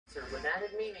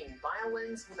added meaning,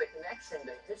 violins with a connection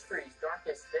to history's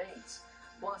darkest days.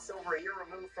 Plus, over a year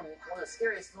removed from one of the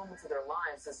scariest moments of their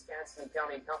lives, this Gadsden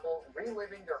County couple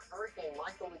reliving their Hurricane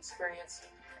Michael experience,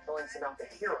 telling us about the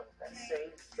hero that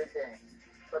saved the day.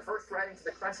 But first, right into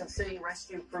the Crescent City,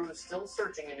 rescue crews still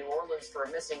searching in New Orleans for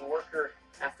a missing worker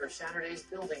after Saturday's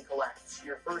building collapse.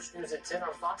 Your first news at 10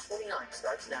 on Fox 49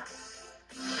 starts now.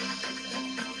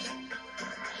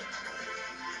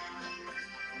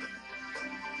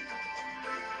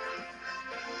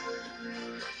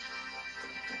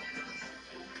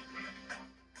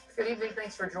 Good evening.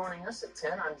 Thanks for joining us at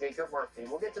 10. I'm Jacob Murphy.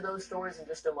 We'll get to those stories in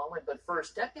just a moment, but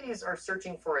first, deputies are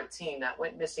searching for a teen that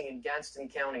went missing in Gadsden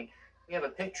County. We have a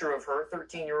picture of her.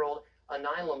 13-year-old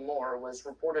Anila Moore was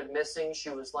reported missing. She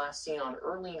was last seen on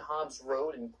Earlene Hobbs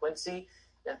Road in Quincy.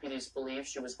 Deputies believe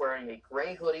she was wearing a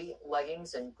gray hoodie,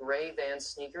 leggings, and gray Vans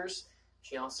sneakers.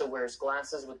 She also wears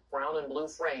glasses with brown and blue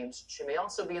frames. She may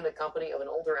also be in the company of an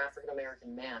older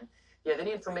African-American man. If you have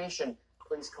any information,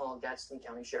 please call Gadsden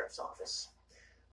County Sheriff's Office.